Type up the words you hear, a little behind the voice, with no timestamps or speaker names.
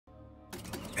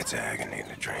It's agony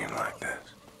to dream like this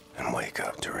and wake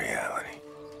up to reality.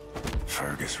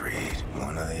 Fergus Reed,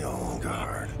 one of the old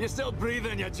guard. You're still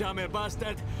breathing, you jammy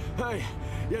bastard. Hey,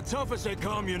 you're tough as they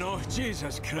come, you know.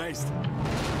 Jesus Christ.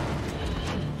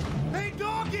 Hey,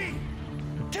 doggy!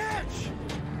 Catch!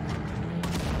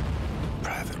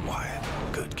 Private Wyatt,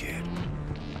 good kid.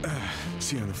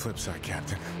 See you on the flip side,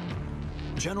 Captain.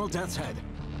 General Death's Head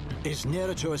is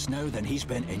nearer to us now than he's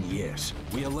been in years.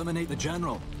 We eliminate the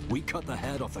General. We cut the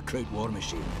head off the Kraut war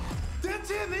machine. That's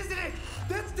him, isn't it?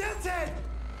 That's Death's Head!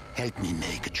 Help me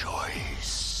make a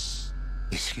choice.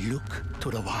 Is look to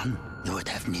the one you would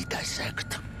have me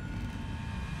dissect.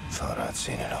 Thought I'd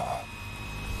seen it all,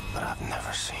 but I've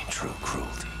never seen true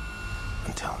cruelty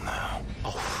until now.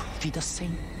 Auf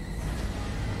Wiedersehen.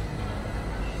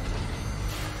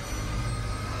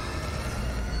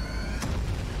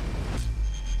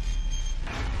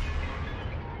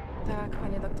 Tak,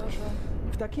 panie doktorze.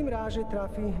 W takim razie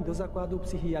trafi do zakładu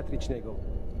psychiatrycznego.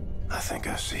 I think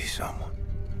I see someone.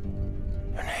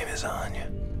 Her name is Anya.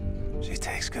 She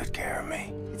takes good care of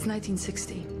me. It's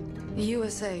 1960. The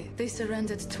USA, they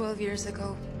surrendered 12 years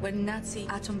ago when Nazi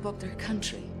atom bombed their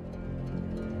country.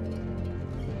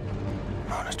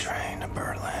 On a train to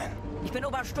Berlin. Ich bin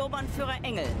Obersturmbannführer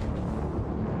Engel.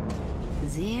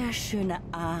 Sehr schöne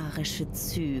arische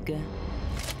Züge.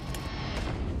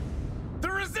 The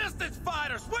resistance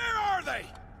fighters, where are they?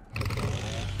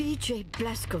 B.J.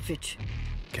 Blazkowicz.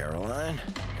 Caroline,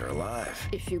 you're alive.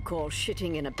 If you call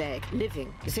shitting in a bag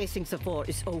living, they think the war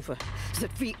is over,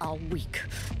 that we are weak,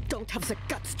 don't have the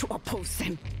guts to oppose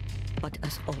them. But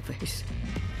as always,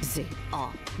 they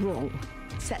are wrong.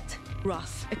 Seth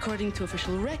Roth, according to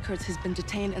official records, has been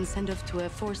detained and sent off to a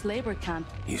forced labor camp.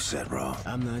 You said Roth.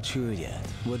 I'm not sure yet.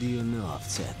 What do you know of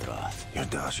Seth Roth? Your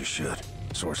Dasha should.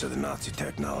 Source of the Nazi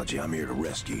technology, I'm here to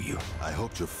rescue you. I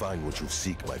hope you find what you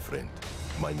seek, my friend.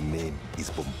 My name is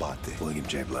Bombate. William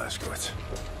J. Blazkowicz.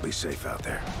 Be safe out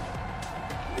there.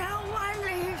 No one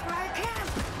leaves my camp!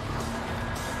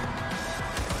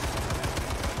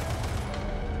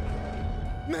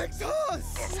 Max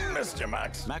Haas! Mr.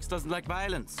 Max. Max doesn't like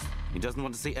violence. He doesn't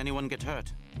want to see anyone get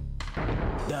hurt.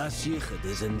 Das Yichud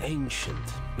is an ancient,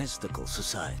 mystical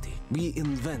society. We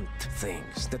invent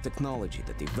things, the technology,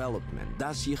 the development.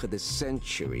 Das Yichud is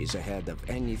centuries ahead of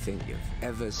anything you've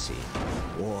ever seen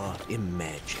or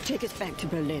imagined. Take us back to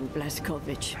Berlin,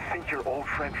 Blazkowicz. I think your old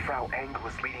friend Frau Engel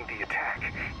was leading the attack.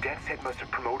 Death's Head must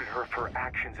have promoted her for her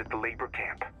actions at the labor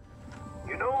camp.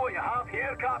 You know what you have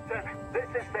here, Captain? This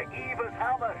is the Eva's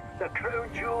Hammer, the crown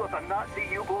jewel of the Nazi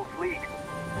U-boat fleet.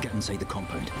 Get inside the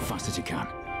compound, fast as you can.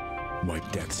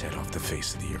 Wipe Death's Head off the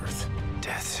face of the earth.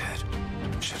 Death's Head.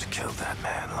 Should have killed that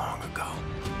man long ago.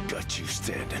 Got you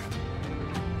standing.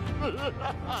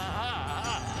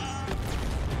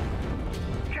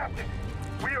 Captain,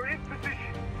 we are in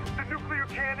position. The nuclear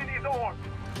cannon is armed.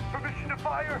 Permission to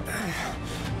fire?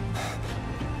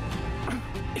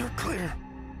 You're clear.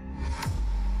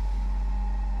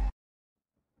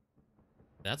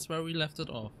 That's where we left it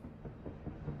off.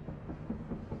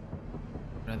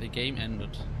 Where the game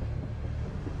ended.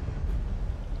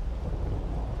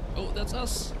 Oh, that's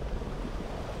us.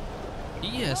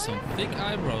 He has some thick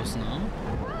eyebrows now.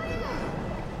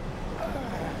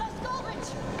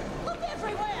 Blazkowicz! Look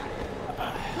everywhere!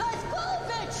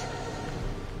 Blazkowicz!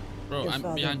 Bro, Your I'm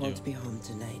father behind you. won't be home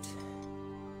tonight.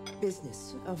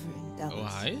 Business over in Dallas. Oh,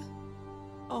 hi.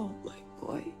 Oh, my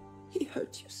boy. He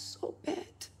hurt you so bad.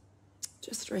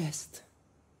 Just rest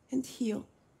and heal.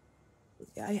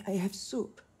 I have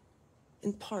soup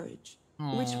and porridge.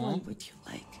 Aww. Which one would you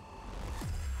like?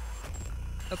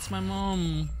 That's my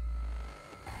mom.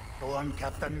 Go on,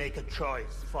 Captain, make a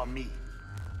choice for me.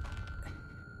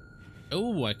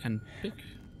 Oh, I can pick.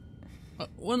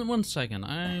 One second.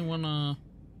 I wanna.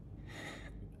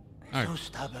 All So right.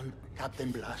 stubborn,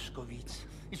 Captain Blazkowicz.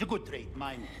 It's a good trait.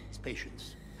 Mine is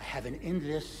patience. I have an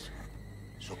endless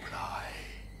supply.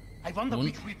 I wonder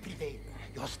which will prevail,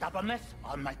 your stubbornness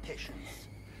or my patience.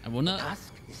 I wanna. The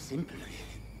task is simple.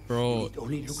 Bro, You need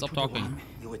only look stop to talking. The one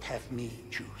you would have me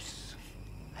choose.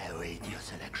 I await your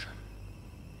selection.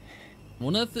 I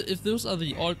wonder if those are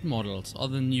the old models or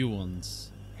the new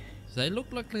ones. They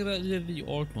look like they're the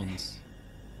old ones.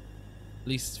 At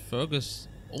least Fergus.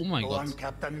 Oh my Go god. on,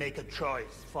 Captain, make a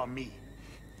choice for me.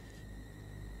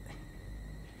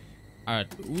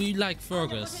 Alright, we like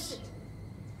Fergus.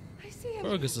 I see him.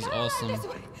 Fergus is Come on, awesome. this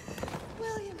way.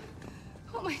 William.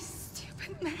 Oh, my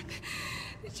stupid man.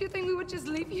 Did you think we would just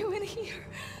leave you in here?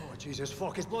 Oh, Jesus,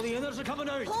 fuck, his bloody innards are coming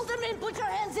out. Hold him in, put your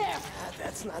hands there!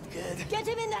 That's not good. Get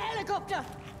him in the helicopter!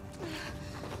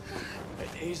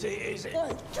 Easy, easy. 1,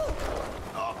 2.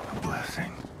 Oh,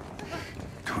 blessing.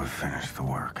 To have finish the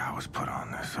work I was put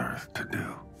on this earth to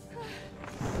do.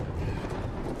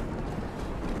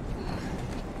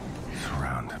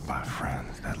 Surrounded by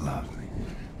friends that love me.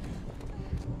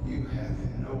 You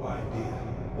have no idea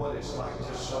what it's like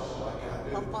to suffer like I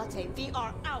do. Abate, we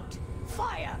are out.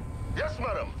 Fire! Yes,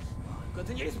 madam.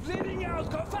 Continue bleeding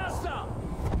out. Go faster.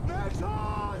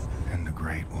 And the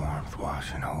great warmth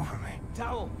washing over me.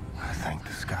 Towel. I think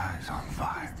the sky's on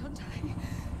fire. Don't die.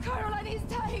 Caroline, he's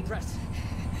dying. Press.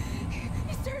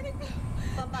 He's turning blue.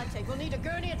 Abate, we'll need a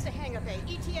gurney at the hangar bay.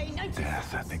 ETA 96.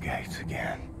 Death at the gates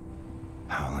again.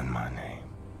 Howling my name.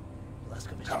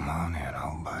 Come on in,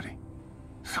 old buddy.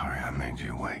 Sorry I made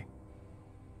you wait.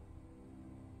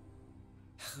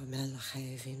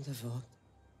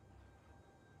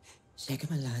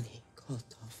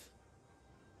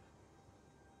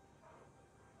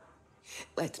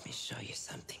 Let me show you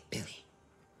something, Billy.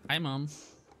 Hi, Mom.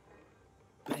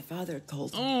 My father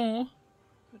told me Oh,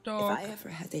 if dog. I ever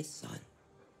had a son,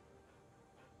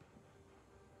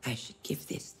 I should give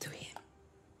this to him.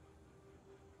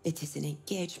 It is an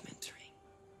engagement ring.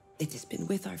 It has been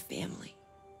with our family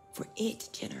for 8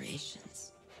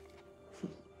 generations.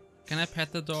 Can I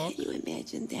pet the dog? Can you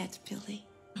imagine that, Billy?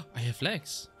 I have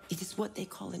legs. It is what they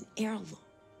call an heirloom.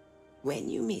 When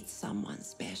you meet someone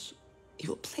special, you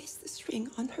will place this ring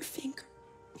on her finger.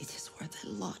 It is worth a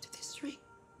lot, this ring.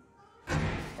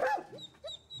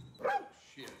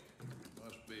 Shit.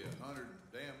 Must be 100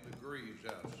 damn degrees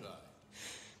outside.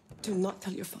 Do not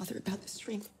tell your father about this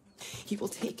ring. He will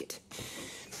take it.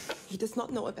 He does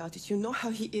not know about it. You know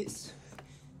how he is.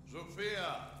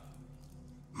 Sophia!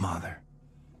 Mother,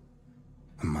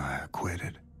 am I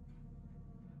acquitted?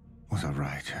 Was I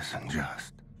righteous and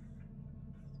just?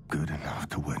 Good enough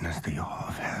to witness the awe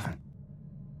of heaven?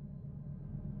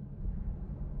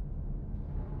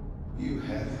 You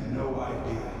have no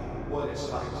idea what it's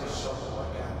like to suffer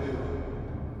like I do.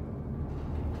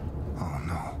 Oh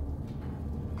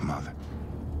no. Mother,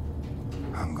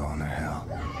 I'm going to hell.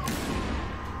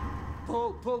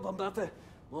 Pull, Bombate.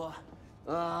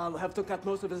 I'll have to cut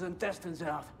most of his intestines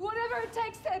out. Whatever it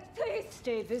takes, Ted, please.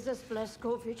 Stay with us,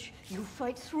 Blazkowicz. You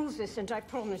fight through this, and I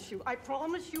promise you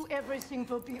everything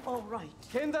will be all right.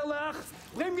 Kinderlach,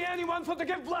 bring me anyone for to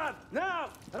give blood. Now!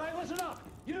 All right, listen up.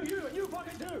 You, and you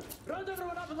fucking too. Round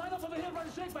everyone up and line up over here by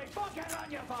the shake my fucking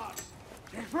on your box.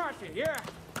 Marty, yeah.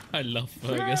 I love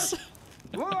Fergus.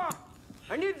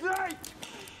 I need light.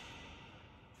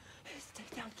 Stay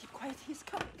down, keep quiet, he's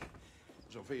coming.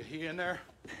 Sophia, he in there?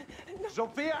 No.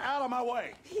 Sophia, out of my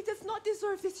way! He does not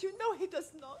deserve this, you know he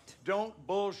does not. Don't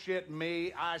bullshit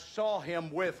me. I saw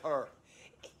him with her.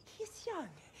 He's young.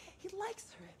 He likes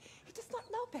her. He does not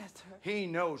know better. He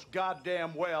knows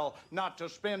goddamn well not to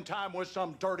spend time with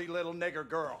some dirty little nigger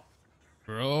girl.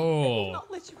 I will Bro.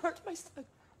 not let you hurt my son.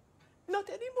 Not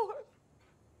anymore.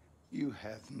 You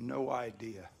have no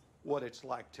idea what it's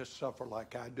like to suffer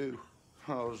like I do.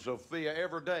 Oh, Sophia,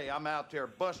 every day I'm out there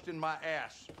busting my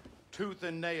ass, tooth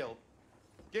and nail,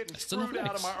 getting screwed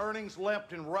out of my earnings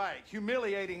left and right,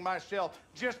 humiliating myself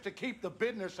just to keep the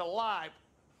business alive.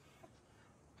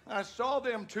 I saw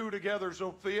them two together,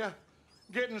 Sophia,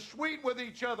 getting sweet with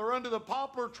each other under the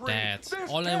poplar tree. Dad, This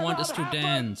all I want cannot is to happen.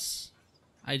 dance.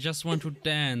 I just want to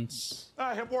dance.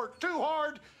 I have worked too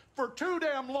hard for too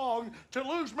damn long to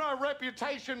lose my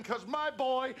reputation because my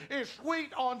boy is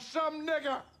sweet on some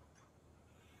nigger.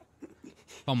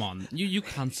 Come on, you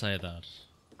can't say that.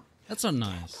 That's not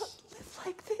nice. Live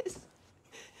like this.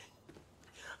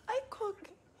 I cook.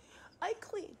 I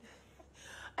clean.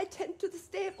 I tend to the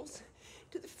stables,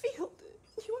 to the field.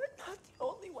 You are not the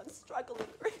only one struggling,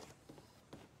 right?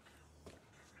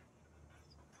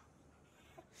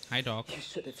 Hi, dog. You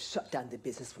should have shut down the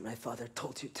business when my father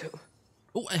told you to.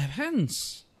 Oh, I have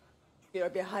hands. You're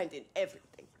behind in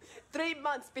everything. 3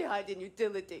 months behind in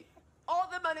utility. All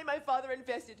the money my father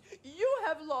invested, you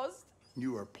have lost.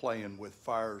 You are playing with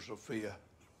fire, Sophia.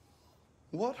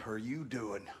 What are you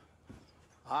doing?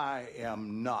 I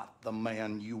am not the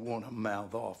man you want to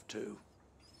mouth off to.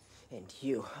 And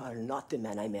you are not the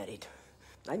man I married.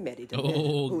 I married a man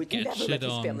Oh, who would get never shit let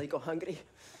his on. family go hungry.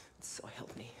 So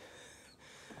help me.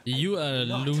 You are a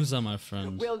loser, my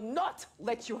friend. Will not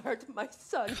let you hurt my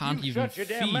son. Can't even Shut your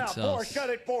damn feed mouth, or us. shut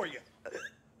it for you.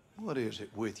 What is it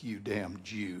with you damn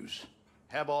Jews?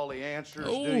 Have all the answers,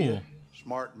 do you? Oh.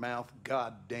 Smart mouth,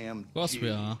 goddamn course Jew. we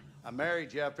are. I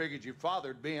married you, I figured your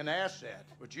father'd be an asset.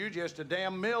 But you just a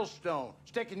damn millstone,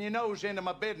 sticking your nose into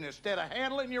my business instead of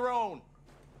handling your own.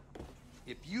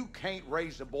 If you can't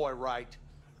raise a boy right,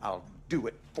 I'll do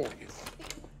it for you.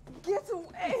 Get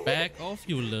away! Back off,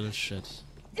 you little shit.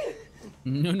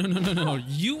 No,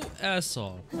 you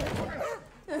asshole.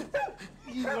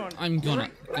 You gonna I'm gonna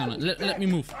let me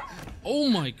move. Oh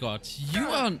my god, you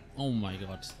are. Oh my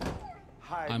god,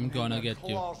 I'm gonna get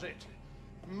you.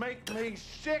 Make me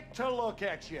sick to look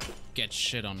at you. Get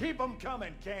shit on. Keep them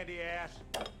coming, candy ass.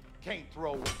 Can't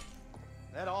throw it.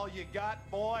 That all you got,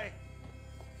 boy?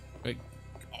 Wait.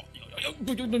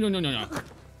 No.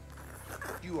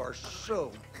 You are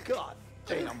so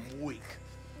goddamn weak.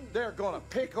 They're gonna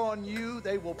pick on you,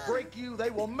 they will break you, they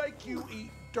will make you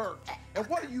eat dirt. And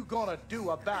what are you gonna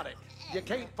do about it? You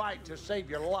can't fight to save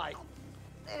your life.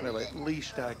 Well, at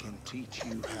least I can teach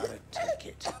you how to take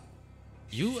it.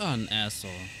 You are an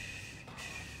asshole.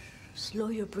 Slow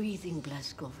your breathing,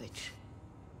 Blazkowicz.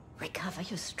 Recover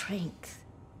your strength.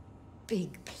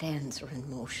 Big plans are in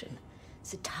motion.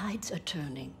 The tides are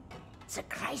turning. The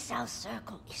Kreisau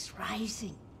circle is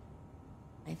rising.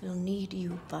 I will need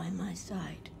you by my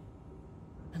side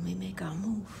when we make our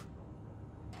move.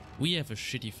 We have a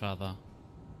shitty father.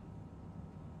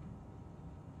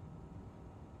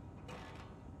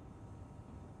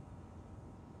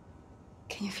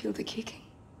 Can you feel the kicking?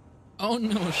 Oh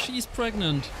no, she's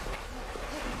pregnant.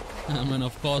 I mean,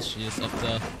 of course she is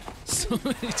after so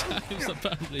many times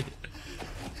apparently.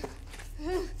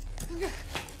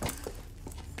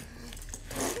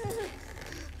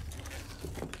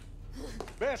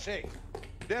 Bessie,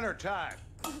 dinner time.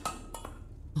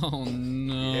 Oh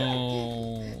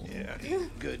no. Yeah,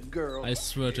 good girl. I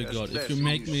swear to God, if you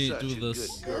make me do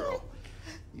this. Good girl.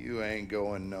 You ain't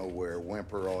going nowhere.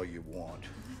 Whimper all you want.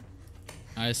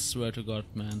 I swear to God,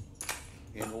 man.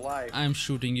 In life, I'm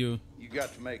shooting you. You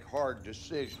got to make hard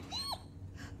decisions.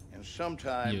 And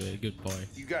sometimes You're a good boy.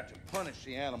 You got to punish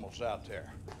the animals out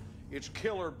there. It's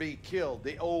kill or be killed.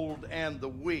 The old and the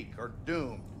weak are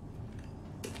doomed.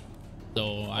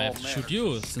 So I have to shoot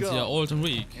you, since you're old and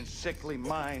weak. And sickly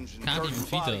minds and Can't dirty even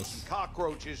feed bodies us. and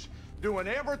cockroaches doing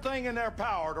everything in their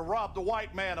power to rob the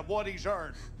white man of what he's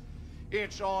earned.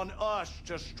 It's on us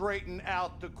to straighten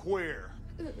out the queer.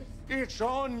 It's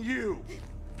on you.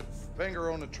 Finger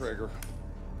on the trigger.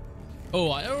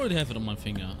 Oh, I already have it on my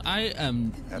finger. I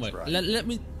am. That's wait, right. let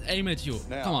me aim at you.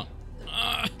 Now, come on.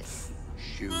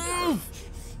 Shoot her.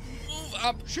 Move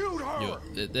up. Shoot her.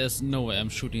 Yo, there's no way I'm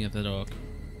shooting at the dog.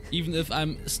 Even if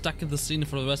I'm stuck in the scene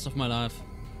for the rest of my life.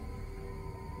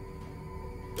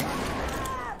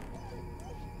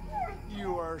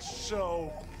 You are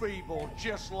so feeble,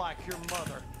 just like your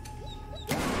mother.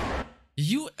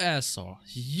 You asshole.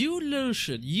 You little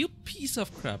shit. You piece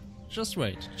of crap. Just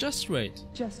wait. Just wait.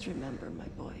 Just remember, my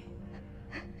boy.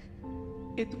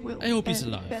 It will I hope he's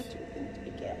end alive. better than it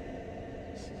began.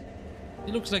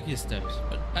 He looks like he's dead,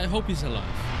 but I hope he's alive.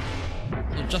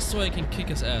 So just so I can kick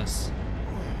his ass.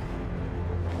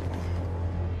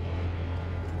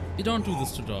 You don't do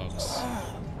this to dogs.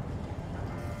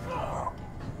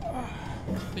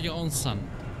 For your own son.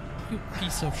 You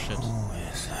piece of shit. Who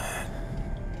is that?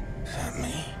 Is that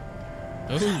me?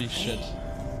 Holy shit.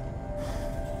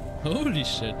 Holy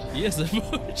shit. He has a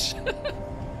bush.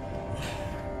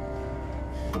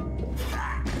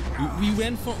 we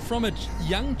went from a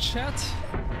young chat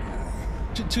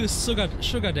to a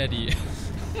sugar daddy.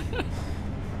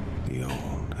 The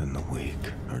old and the weak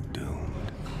are doomed.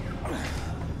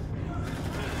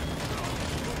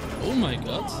 Oh my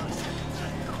god.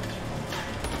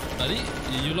 Buddy,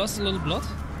 you lost a little blood?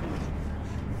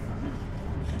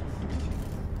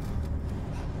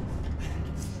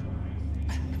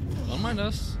 Don't mind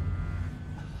us.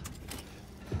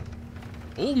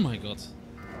 Oh my god.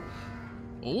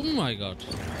 Oh my god.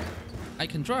 I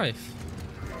can drive.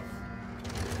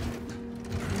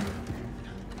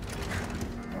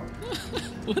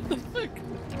 What the fuck?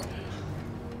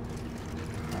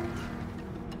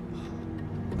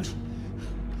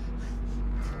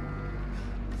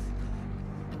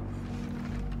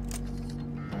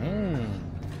 Oh,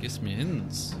 gives me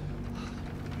hints.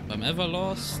 If I'm ever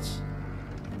lost,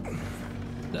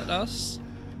 that us?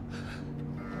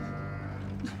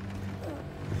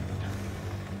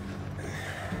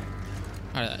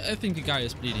 Alright, I think the guy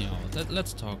is bleeding out.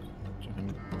 Let's talk to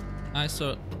him. Hi,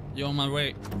 sir. You're on my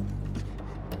way.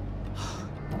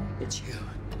 It's you.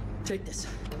 Take this.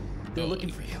 They're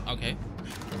looking for you. Okay.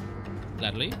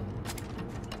 Gladly.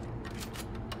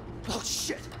 Oh,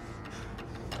 shit!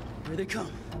 Here they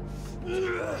come.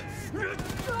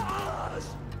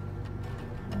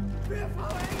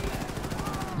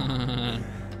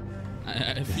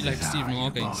 I feel like Stephen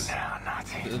Hawking's.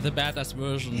 The badass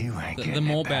version. The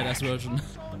more badass version.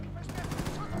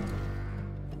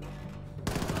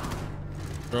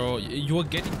 Bro, you're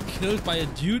getting killed by a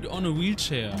dude on a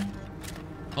wheelchair.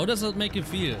 How does that make you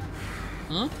feel?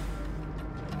 Huh?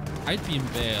 I'd be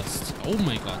embarrassed. Oh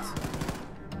my god.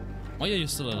 Why are you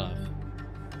still alive?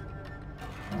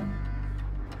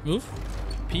 Move.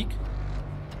 Peek.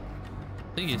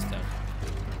 I think he's dead.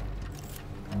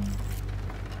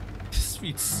 This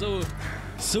feels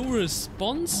so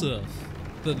responsive.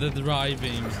 The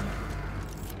driving.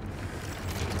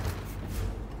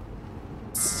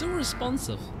 So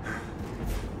responsive.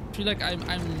 I feel like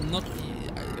I'm not.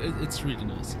 It's really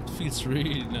nice. It feels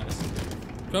really nice.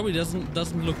 Probably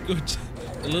doesn't look good.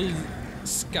 A little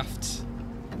scuffed.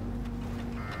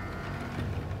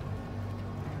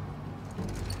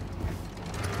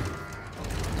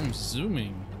 I'm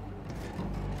zooming.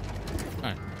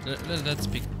 Alright, let's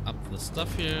pick up the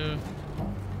stuff here.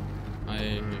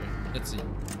 Let's see.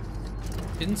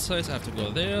 Inside, I have to go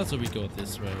there, so we go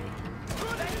this way.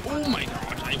 Oh my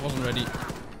god, I wasn't ready.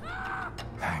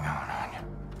 Hang on,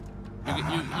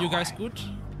 Anya. You guys good?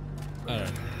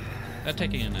 Alright. They're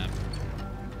taking a nap.